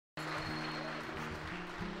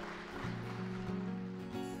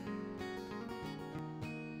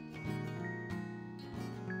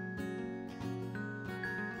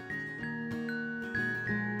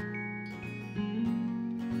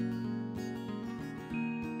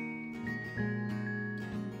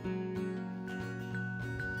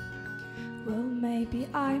maybe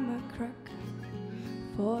I'm a crook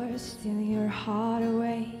for stealing your heart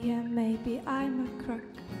away. Yeah, maybe I'm a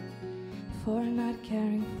crook for not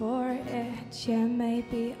caring for it. Yeah,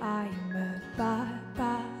 maybe I'm a bad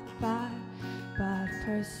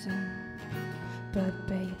person, but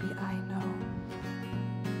baby, I know.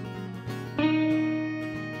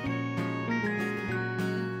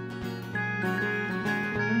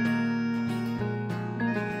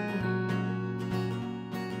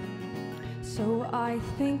 So I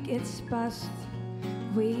think it's best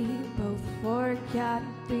we both forget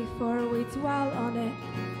before we dwell on it.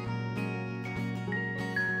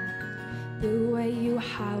 The way you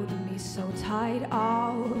held me so tight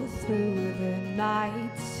all through the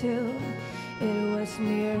night till it was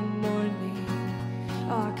near morning.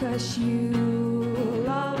 Oh, 'cause you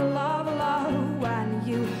love when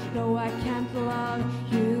you know I can't love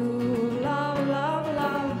you. Love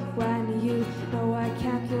when you know I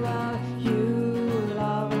can't love you.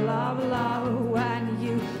 Love when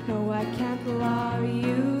you know I can't love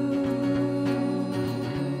you.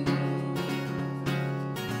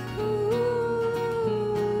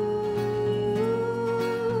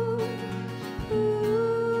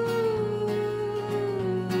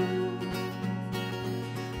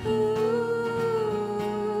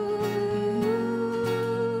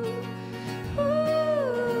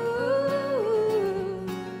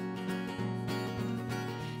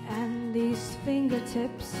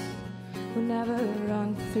 Fingertips will never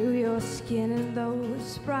run through your skin, and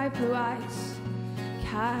those bright blue eyes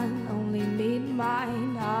can only meet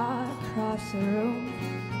mine across a room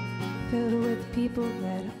filled with people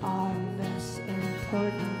that are less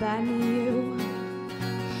important than you.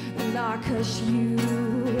 And 'cause you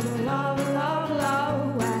love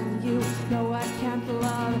when you know I can't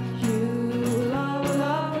love you. Love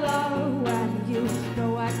when you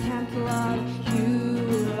know I can't love you.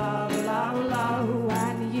 Love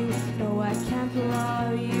when you know I can't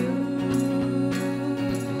love you.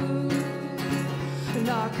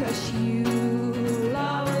 Not 'cause you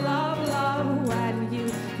love when you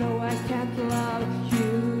know I can't love you.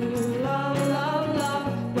 Love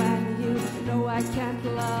when you know I can't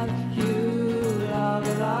love you. Love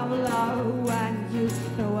when you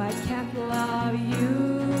know I can't love you.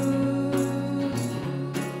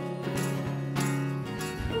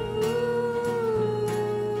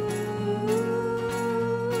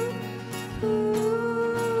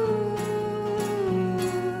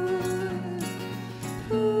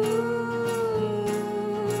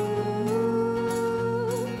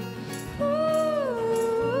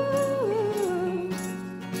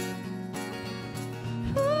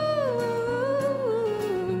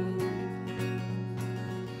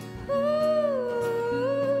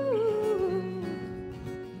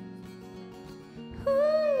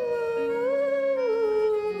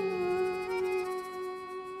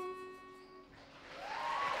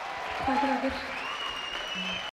 Takk fyrir okkur.